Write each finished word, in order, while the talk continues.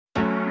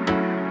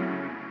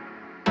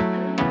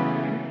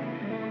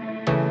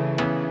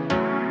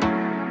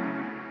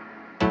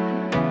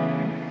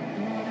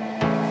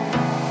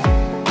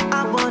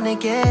wanna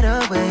get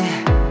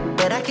away,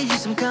 but I could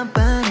use some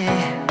company.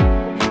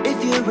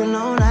 If you're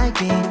alone like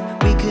me,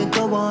 we could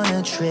go on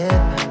a trip.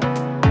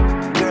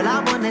 Girl,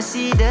 I wanna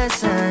see the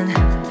sun,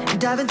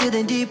 dive into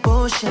the deep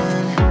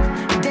ocean,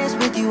 dance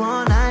with you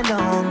all night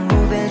long,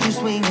 move as you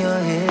swing your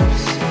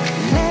hips.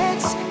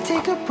 Let's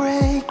take a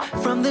break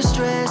from the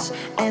stress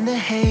and the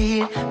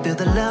hate. Feel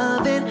the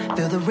loving,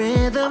 feel the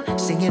rhythm,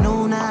 singing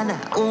oh na na,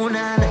 oh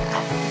na na.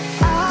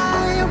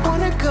 I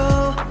wanna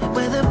go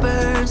where the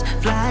birds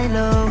fly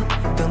low,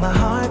 feel my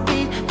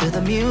heartbeat, feel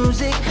the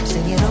music,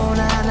 singing oh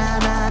na na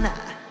na na.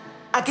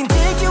 I can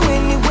take you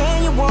anywhere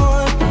you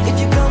want if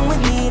you come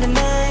with me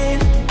tonight.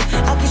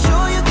 I can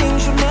show you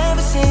things you've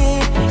never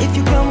seen if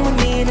you come with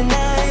me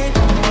tonight.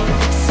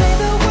 Say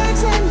the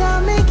words and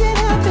I'll make it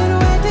happen.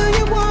 Where do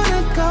you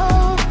wanna go?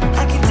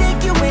 I can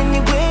take you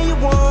anywhere you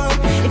want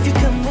if you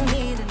come with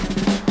me tonight.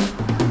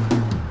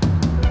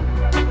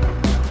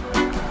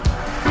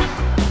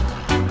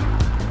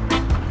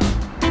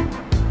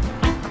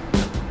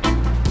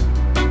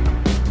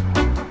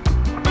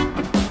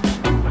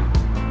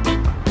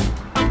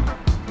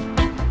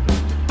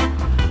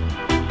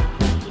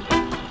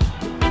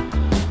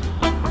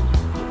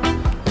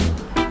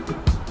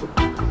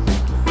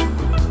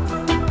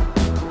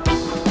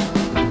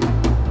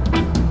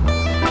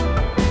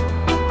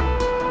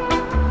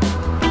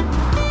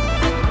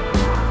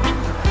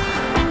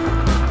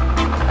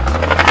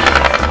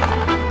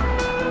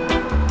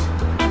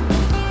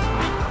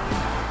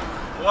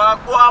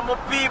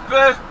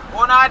 People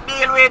wanna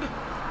deal with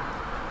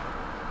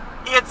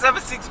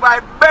 876 by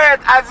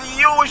Bergs as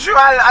usual,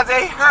 as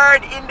I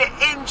heard in the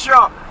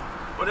intro.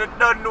 But I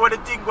don't know the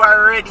thing going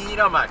ready, you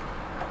know, man.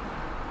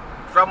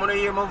 From when I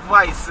hear my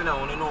voice, you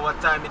know what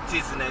time it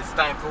is, and it's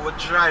time for we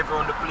drive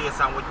around the place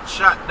and we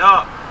chat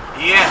now.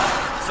 Yeah.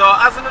 So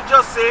as I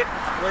just said,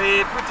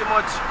 we pretty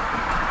much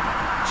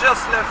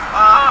just left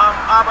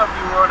Harbour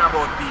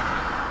roundabout, people.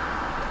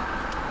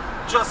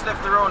 Just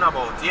left the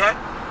roundabout, yeah?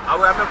 And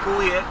we're making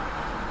way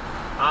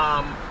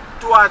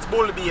towards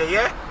Bull Bay,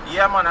 yeah?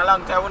 Yeah, man, a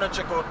long time I want to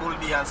check out Bull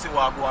Bay and see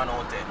what's going on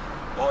out there.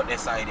 Out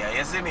this side here,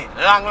 you see me?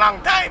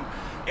 Long time,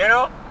 you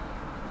know?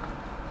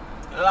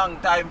 Long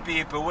time,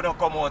 people. We don't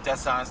come out here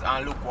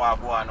and look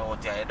what's going on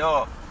out here,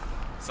 though.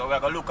 So we're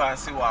going to look and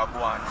see what's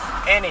going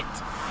on. In it,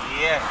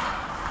 yeah.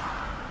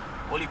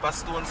 Only for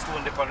stone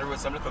dip on the road,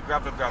 some little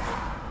gravel.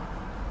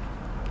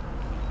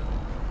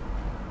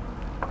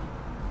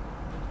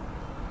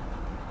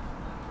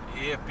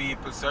 Yeah,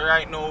 people, so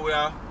right now we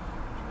are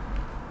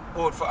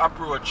out for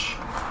approach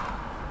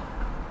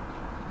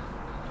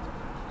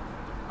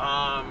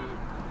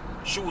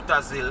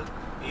Shooters Hill.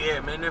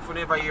 Yeah, man, if you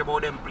never hear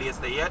about them place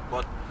there yet,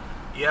 but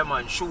yeah,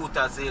 man,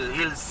 Shooters Hill,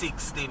 Hill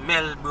 60,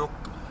 Melbrook.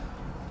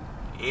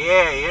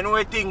 Yeah, you know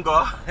what I think,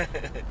 go?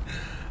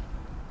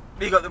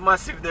 Big up the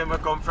massive them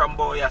come from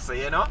Boyasa,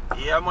 you know?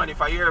 Yeah, man,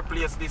 if I hear a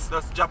place this,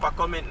 just drop a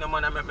comment, no,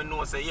 man, and make me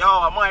know, say,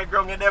 yo, my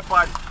ground in there,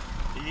 pod.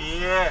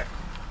 Yeah.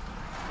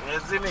 You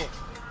see me?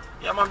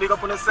 Yeah, man, big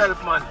up on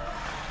yourself, man.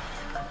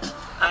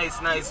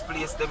 Nice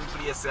place, them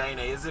place, you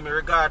know. You see me,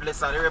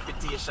 regardless of the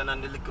reputation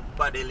and the little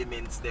bad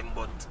elements, them,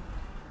 but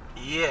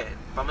yeah,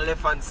 from my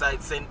left hand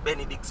side, St.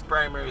 Benedict's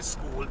Primary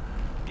School.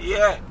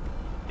 Yeah,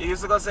 you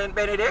used to go St.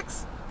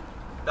 Benedict's?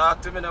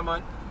 Talk to me now,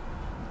 man.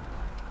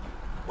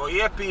 But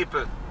yeah,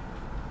 people,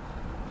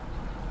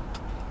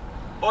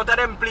 out of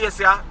them place,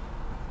 yeah,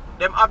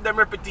 them have them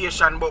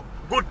reputation, but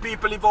good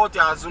people live out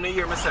here, as you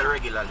hear me say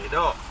regularly,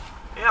 though.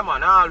 Yeah,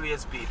 man,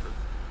 always, people.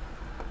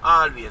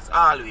 Always,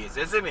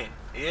 you see me?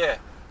 Yeah.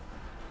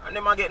 And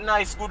them get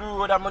nice good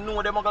road, and I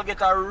know them gonna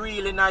get a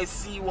really nice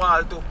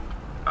seawall too.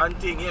 And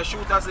thing, yeah,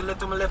 Shooters Hill, let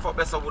them left up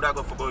there, so would I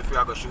go for go if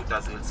you go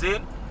Shooters Hill. See?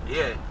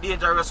 Yeah,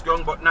 dangerous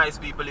ground, but nice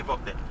people live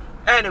up there.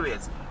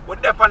 Anyways, we're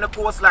up on the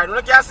coastline.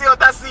 Look, you see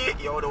what I see?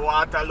 Yo, the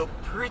water look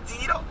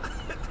pretty, though.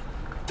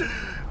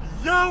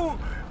 Yo,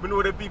 we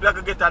know the people that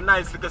can get a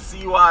nice little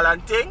seawall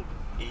and thing.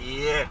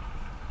 Yeah.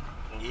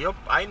 Yep,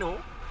 I know.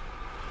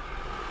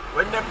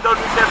 When them done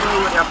with them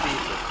road, yeah,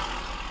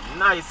 people.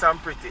 Nice and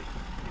pretty.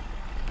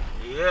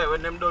 Yeah,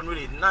 when them done with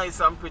it, nice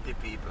and pretty,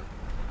 people.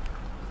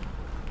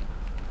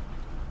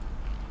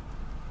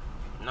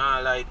 Nah,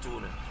 lie to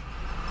me.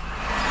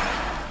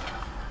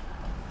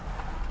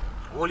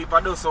 Only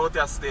for those out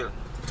here still.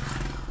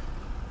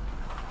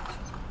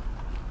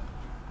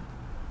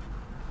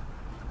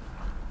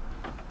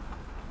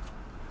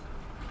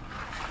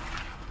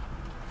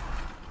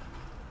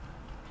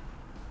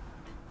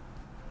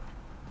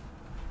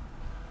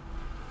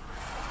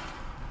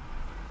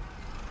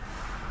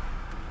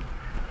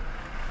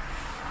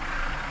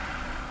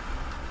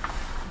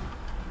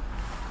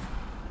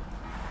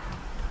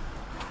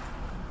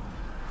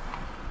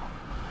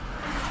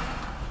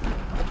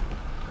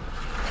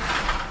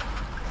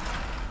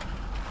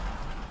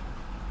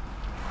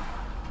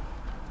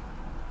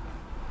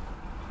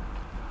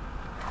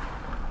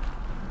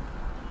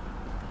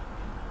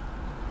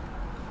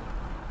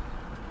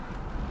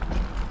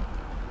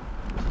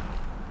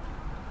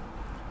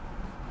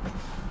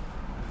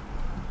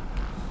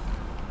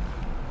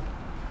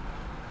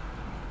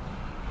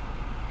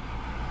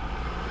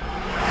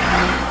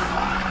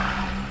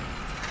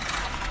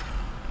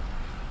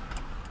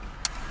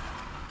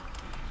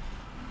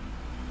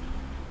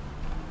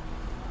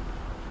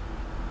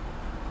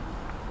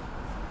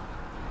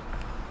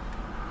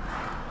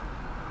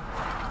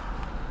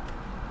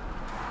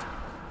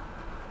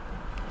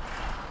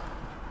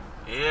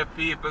 Yeah,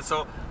 people.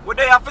 So, would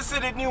they have to see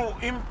the new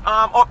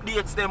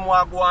updates them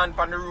who go on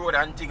the road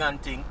and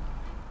thing.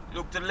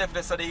 Look to the left,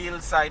 there's the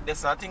hillside.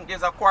 I think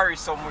there's a quarry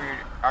somewhere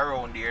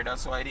around there.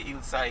 That's why the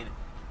hillside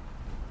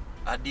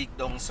I dig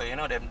down. So, you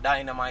know, them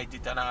dynamite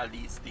it and all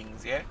these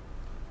things, yeah?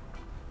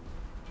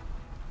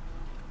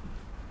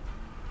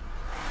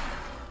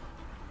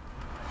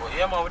 But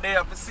yeah, man, they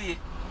have to see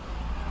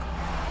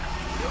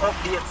the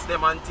updates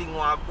them and thing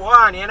what go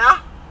on, you know?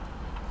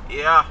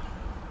 Yeah.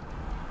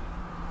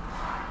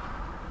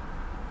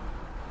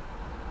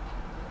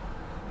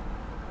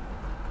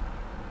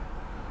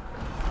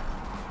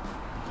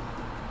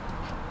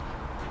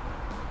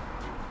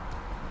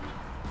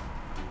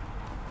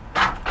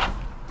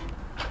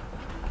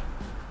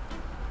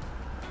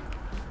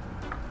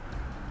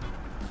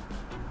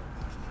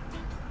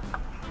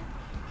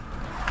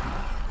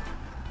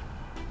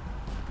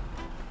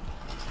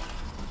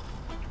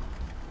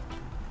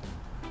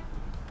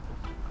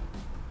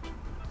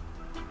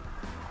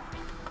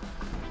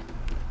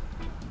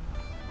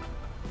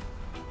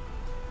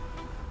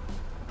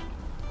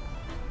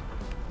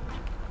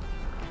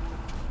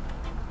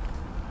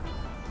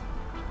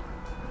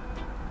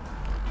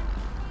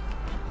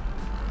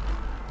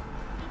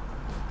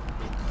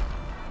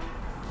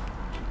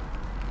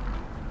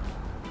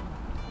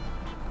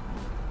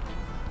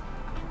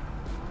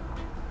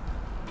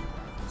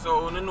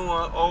 So you know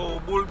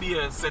how bull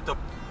beer is set up.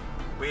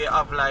 We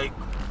have like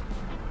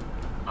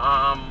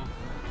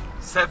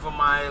 7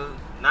 mile,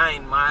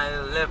 9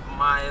 mile, 11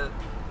 mile,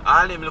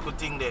 all them little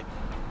thing there.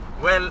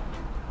 Well,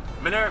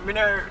 I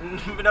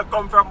don't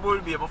come from bull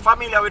beer. I'm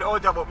familiar with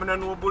Outer, but I don't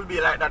know bull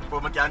beer like that.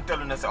 But I can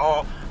tell you, say,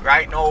 oh,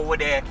 right now we're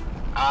there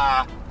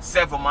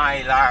 7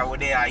 mile or we're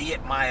there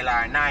 8 mile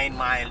or 9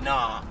 mile. No,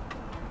 I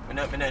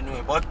don't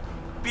know. But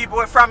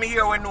people from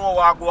here we know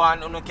what go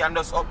on, you can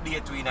just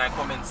update in the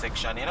comment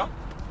section, you know.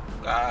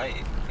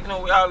 You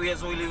know, we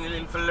always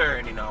willing to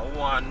learn, you know, we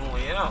want to know,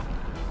 you know.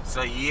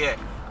 So yeah,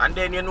 and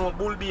then you know,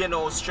 Bull Bay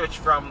now stretch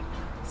from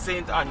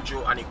St.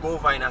 Andrew and it go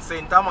over in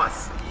St.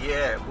 Thomas.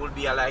 Yeah, Bull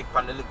Bay like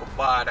on the little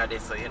border there,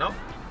 so you know.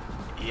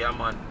 Yeah,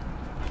 man.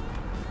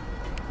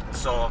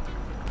 So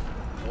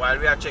while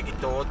we are checking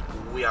it out,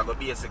 we are going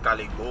to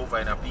basically go over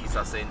in a piece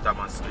of St.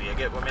 Thomas too. You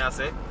get what I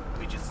say?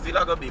 Which is still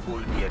going to be Bull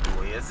Bay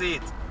too, you see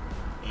it?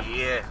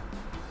 Yeah.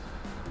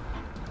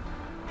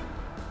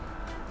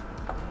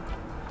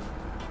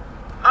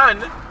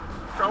 And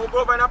from we go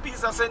over in a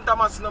piece of St.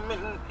 Thomas,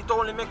 it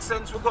only makes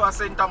sense we go to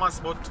St. Thomas,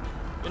 but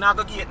we're not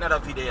going to get another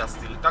video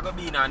still. It's going to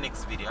be in our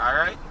next video,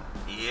 alright?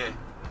 Yeah.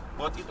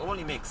 But it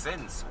only makes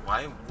sense.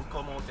 Why we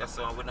come out here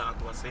so we're not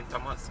going to St.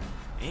 Thomas?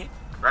 Eh?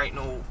 Right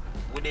now,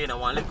 we're in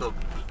one little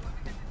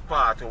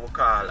part what we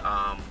call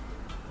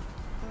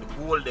the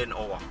golden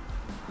hour.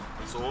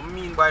 So what I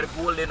mean by the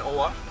golden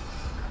hour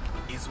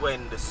is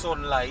when the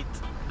sunlight,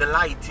 the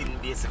lighting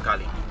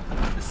basically,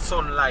 the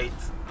sunlight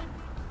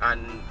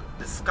and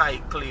the sky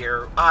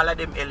clear, all of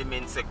them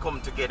elements that come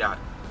together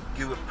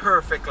give a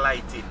perfect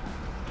lighting.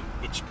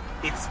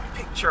 It's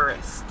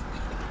picturesque.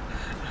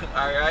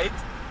 Alright?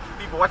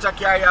 People watch a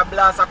carrier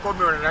blast a come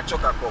here and a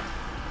truck a come.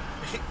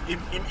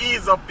 Him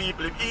ease up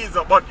people, him ease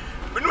up, but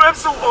we know him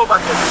so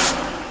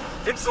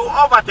overtake. Him so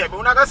overtake,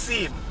 we're not gonna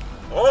see him.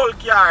 Whole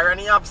car and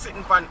he up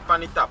sitting on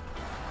the top.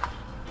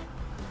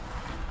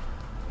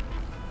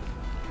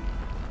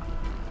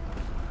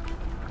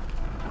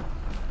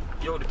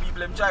 Yo, the people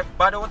them drive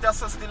bad out there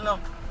so still now.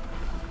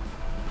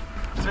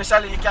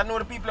 Especially you can know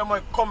the people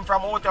them come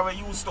from out there, we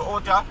used to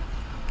out there.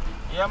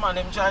 Yeah man,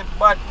 them drive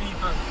bad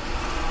people.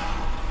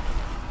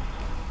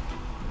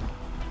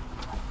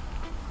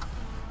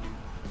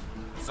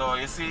 So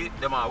you see,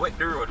 them are wet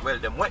the road. Well,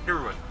 them wet the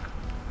road.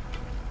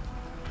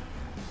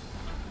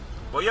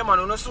 But yeah man,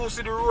 you don't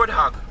see the road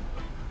hog.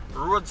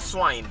 Road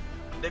swine.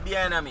 They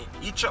behind me.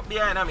 Each up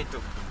behind me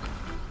too.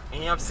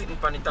 And you have sitting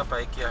on the top of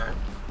the car.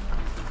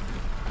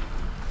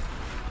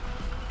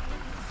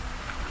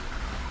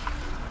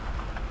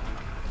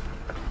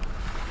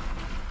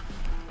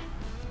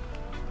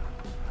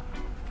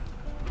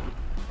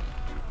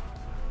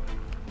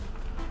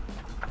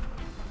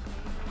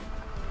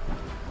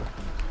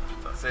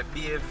 Say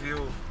Bay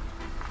View.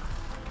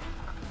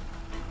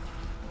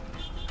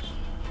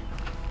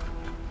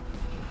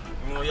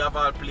 You know, you have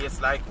all places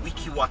like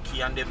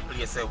LiQWYD and them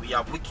places. We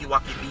have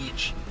LiQWYD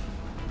Beach,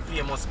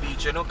 famous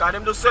beach, you know, because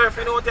them do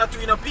surfing out here too,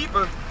 you know,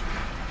 people.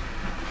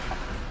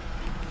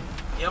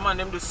 Yeah man,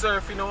 them do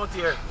surfing out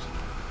here.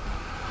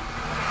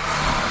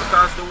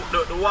 Because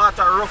the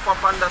water rough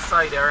up on the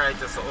side there, right,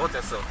 so out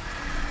there, so.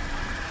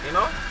 You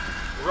know?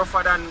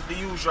 Rougher than the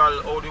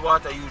usual, or the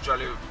water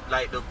usually,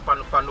 like the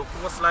Pando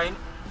coastline.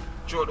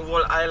 Throughout the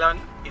whole island,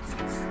 it's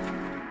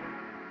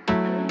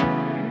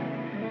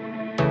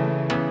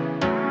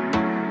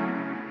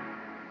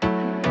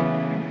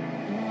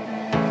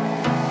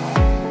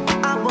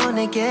I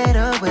wanna get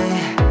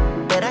away,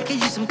 but I could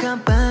use some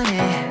company.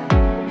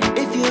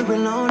 If you're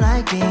alone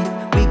like me,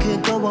 we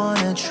could go on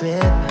a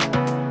trip.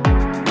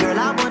 Girl,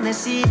 I wanna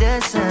see the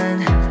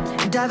sun,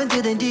 dive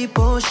into the deep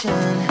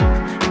ocean,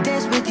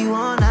 dance with you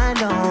all night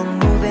long,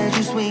 move as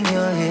you swing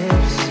your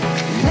hips.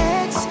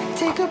 Let's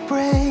take a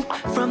break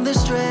from the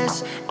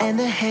stress and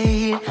the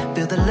hate.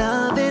 Feel the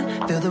loving,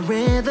 feel the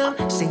rhythm,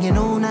 singing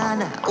oh na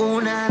na, oh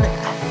na na.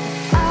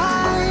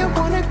 I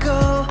wanna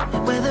go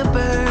where the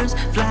birds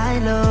fly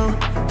low.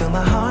 Feel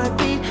my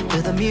heartbeat,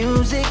 feel the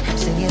music,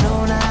 singing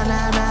oh na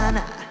na na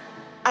na.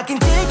 I can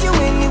take you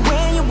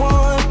anywhere you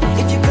want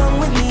if you come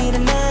with me.